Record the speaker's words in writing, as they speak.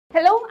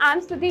Hello, I'm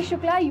Stuti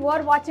Shukla. You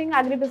are watching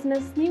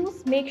Agribusiness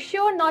News. Make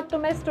sure not to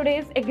miss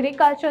today's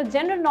agriculture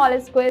general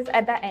knowledge quiz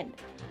at the end.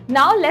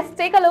 Now let's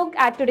take a look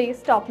at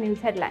today's top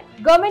news headline.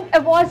 Government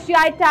awards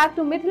GI tag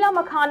to Mithila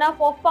Makhana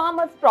for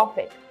farmers'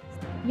 profit.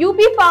 UP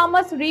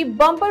farmers reap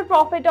bumper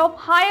profit of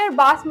higher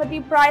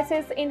Basmati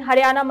prices in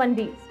Haryana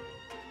Mandis.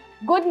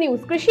 Good news,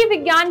 Krishi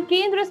Vigyan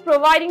Kendra is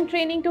providing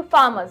training to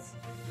farmers.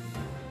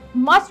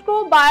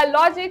 MustGrow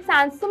Biologics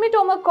and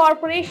Sumitomo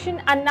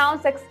Corporation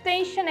announced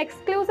extension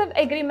exclusive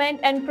agreement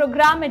and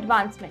program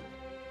advancement.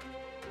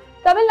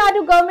 Tamil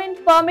Nadu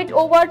government permit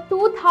over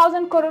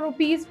 2,000 crore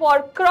rupees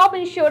for crop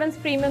insurance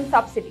premium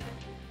subsidy.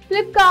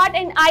 Flipkart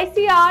and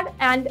ICAR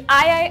and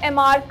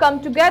IIMR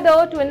come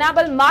together to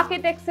enable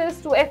market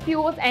access to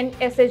FPOs and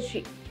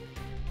SHGs.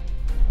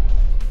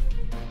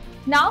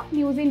 Now,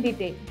 news in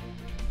detail.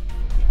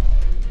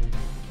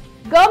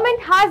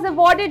 Government has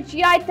awarded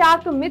GI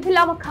tag to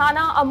Mithila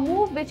Makhana, a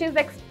move which is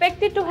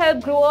expected to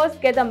help growers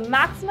get the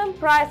maximum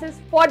prices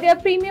for their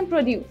premium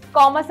produce.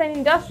 Commerce and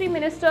Industry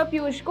Minister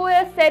Piyush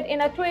Goyal said in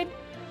a tweet,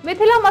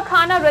 Mithila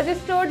Makhana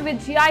registered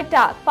with GI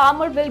tag,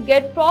 farmer will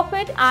get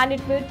profit and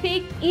it will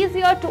take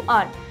easier to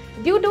earn.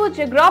 Due to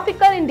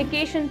geographical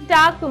indication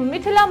tag to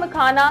Mithila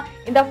Makhana,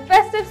 in the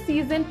festive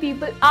season,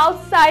 people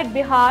outside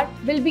Bihar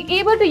will be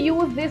able to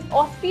use this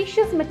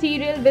auspicious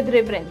material with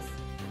reverence.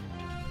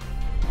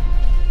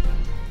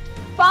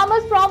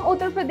 Farmers from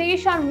Uttar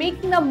Pradesh are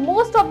making the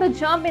most of the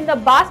jump in the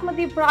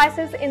Basmati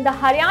prices in the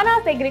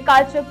Haryana's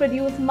Agriculture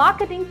Produce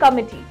Marketing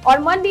Committee or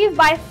Mandis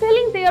by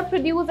selling their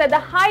produce at the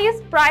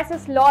highest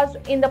prices lodged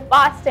in the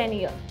past 10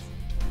 years.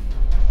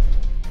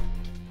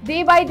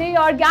 Day by day,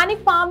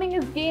 organic farming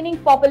is gaining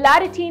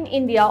popularity in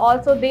India.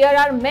 Also, there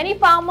are many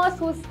farmers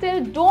who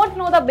still don't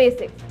know the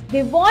basics.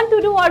 They want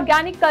to do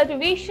organic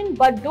cultivation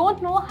but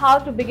don't know how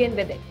to begin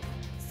with it.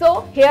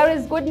 So, here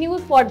is good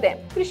news for them.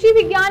 Krishi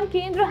Vigyan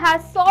Kendra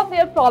has solved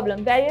their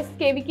problem. Various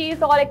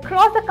KVKs all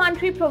across the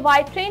country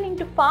provide training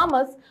to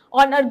farmers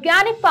on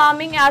organic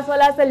farming as well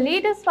as the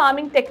latest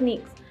farming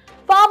techniques.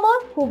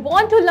 Farmers who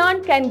want to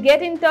learn can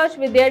get in touch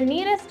with their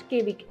nearest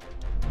KVK.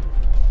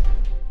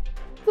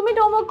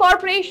 Sumitomo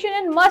Corporation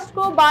and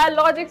MustGrow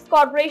Biologics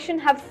Corporation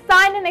have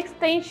signed an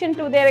extension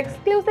to their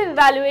exclusive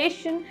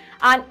evaluation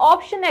and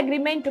option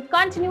agreement to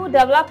continue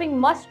developing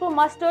MustGrow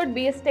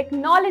mustard-based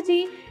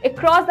technology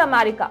across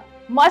America.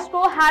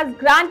 MustGrow has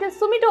granted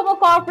Sumitomo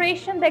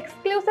Corporation the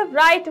exclusive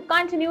right to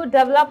continue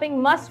developing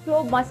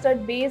MustGrow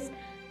mustard-based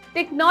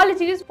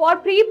technologies for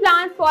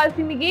pre-plant soil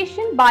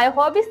fumigation,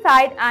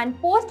 bioherbicide and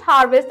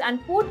post-harvest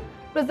and food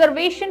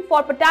preservation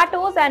for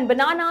potatoes and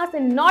bananas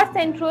in North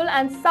Central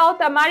and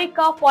South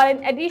America for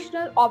an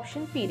additional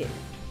option period.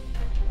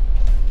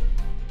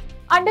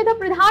 Under the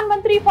Pradhan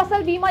Mantri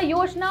Fasal Bima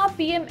Yojana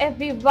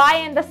PMFBY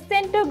and the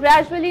centre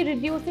gradually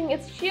reducing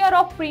its share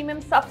of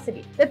premium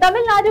subsidy, the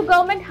Tamil Nadu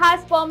government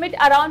has permitted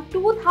around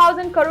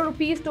 2,000 crore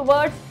rupees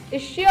towards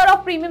its share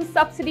of premium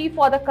subsidy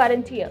for the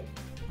current year.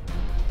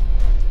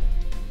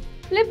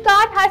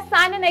 Flipkart has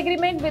signed an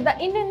agreement with the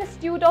Indian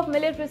Institute of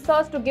Millet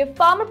Research to give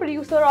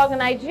farmer-producer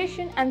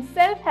organizations and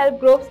self-help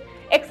groups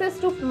access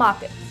to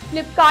markets.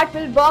 Flipkart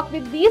will work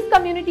with these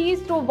communities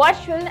through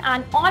virtual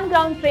and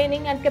on-ground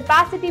training and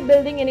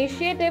capacity-building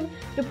initiative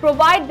to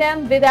provide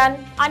them with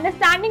an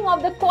understanding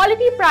of the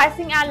quality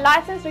pricing and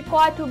license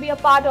required to be a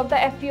part of the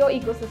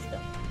FPO ecosystem.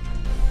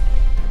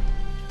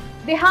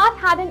 Govt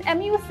had an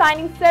MOU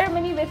signing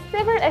ceremony with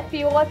several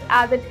FPOs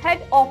at its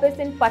head office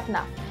in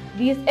Patna.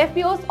 These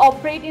FPOs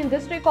operate in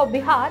district of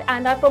Bihar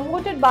and are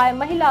promoted by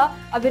Mahila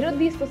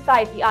Abhiruddhi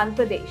Society,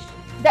 Andhra Pradesh.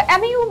 The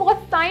MOU was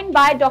signed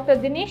by Dr.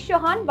 Dinesh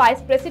Chauhan,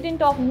 Vice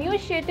President of New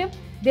Initiative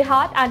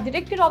Bihar and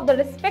Director of the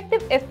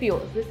respective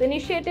FPOs. This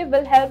initiative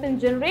will help in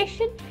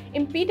generation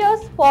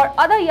impetus for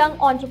other young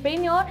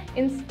entrepreneurs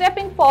in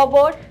stepping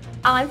forward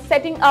and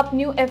setting up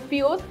new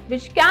FPOs,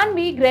 which can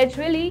be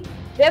gradually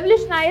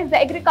revolutionize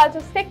the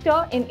agriculture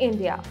sector in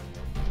India.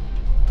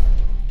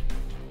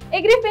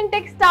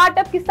 Agri-fintech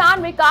startup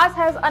Kisan Vikas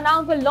has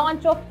announced the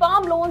launch of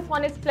farm loans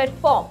on its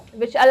platform,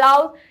 which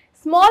allows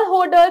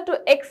smallholder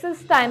to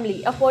access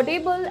timely,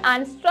 affordable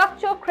and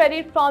structured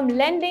credit from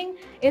lending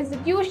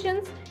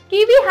institutions.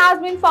 KiVi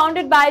has been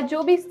founded by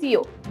Joby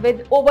CEO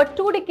with over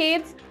 2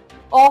 decades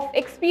of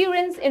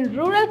experience in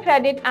rural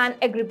credit and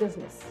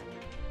agribusiness.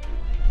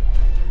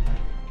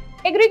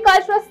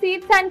 Agricultural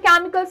seeds and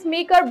chemicals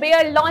maker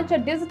Bayer launched a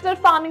digital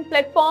farming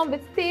platform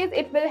which says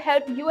it will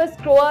help US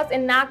growers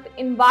enact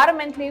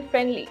environmentally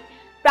friendly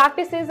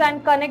practices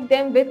and connect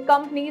them with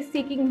companies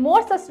seeking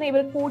more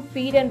sustainable food,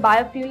 feed and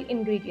biofuel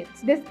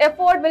ingredients. This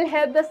effort will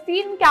help the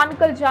seed and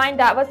chemical giant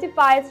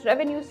diversify its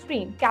revenue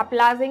stream,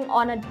 capitalizing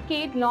on a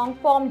decade-long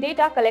farm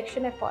data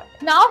collection effort.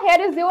 Now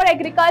here is your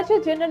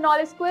agriculture general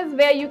knowledge quiz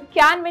where you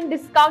can win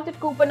discounted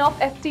coupon of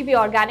FTB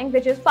Organic,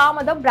 which is Farm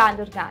of the Brand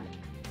Organic.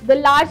 The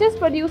largest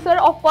producer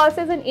of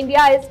pulses in India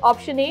is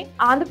option A,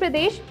 Andhra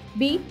Pradesh,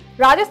 B,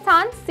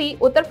 Rajasthan, C,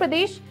 Uttar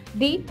Pradesh,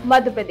 D,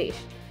 Madhya Pradesh.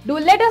 Do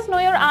let us know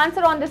your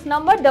answer on this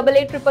number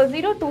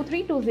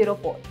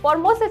 8800023204. For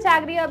more such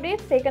agri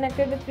updates, stay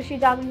connected with Krishi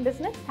Jagran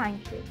Business. Thank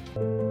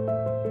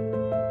you.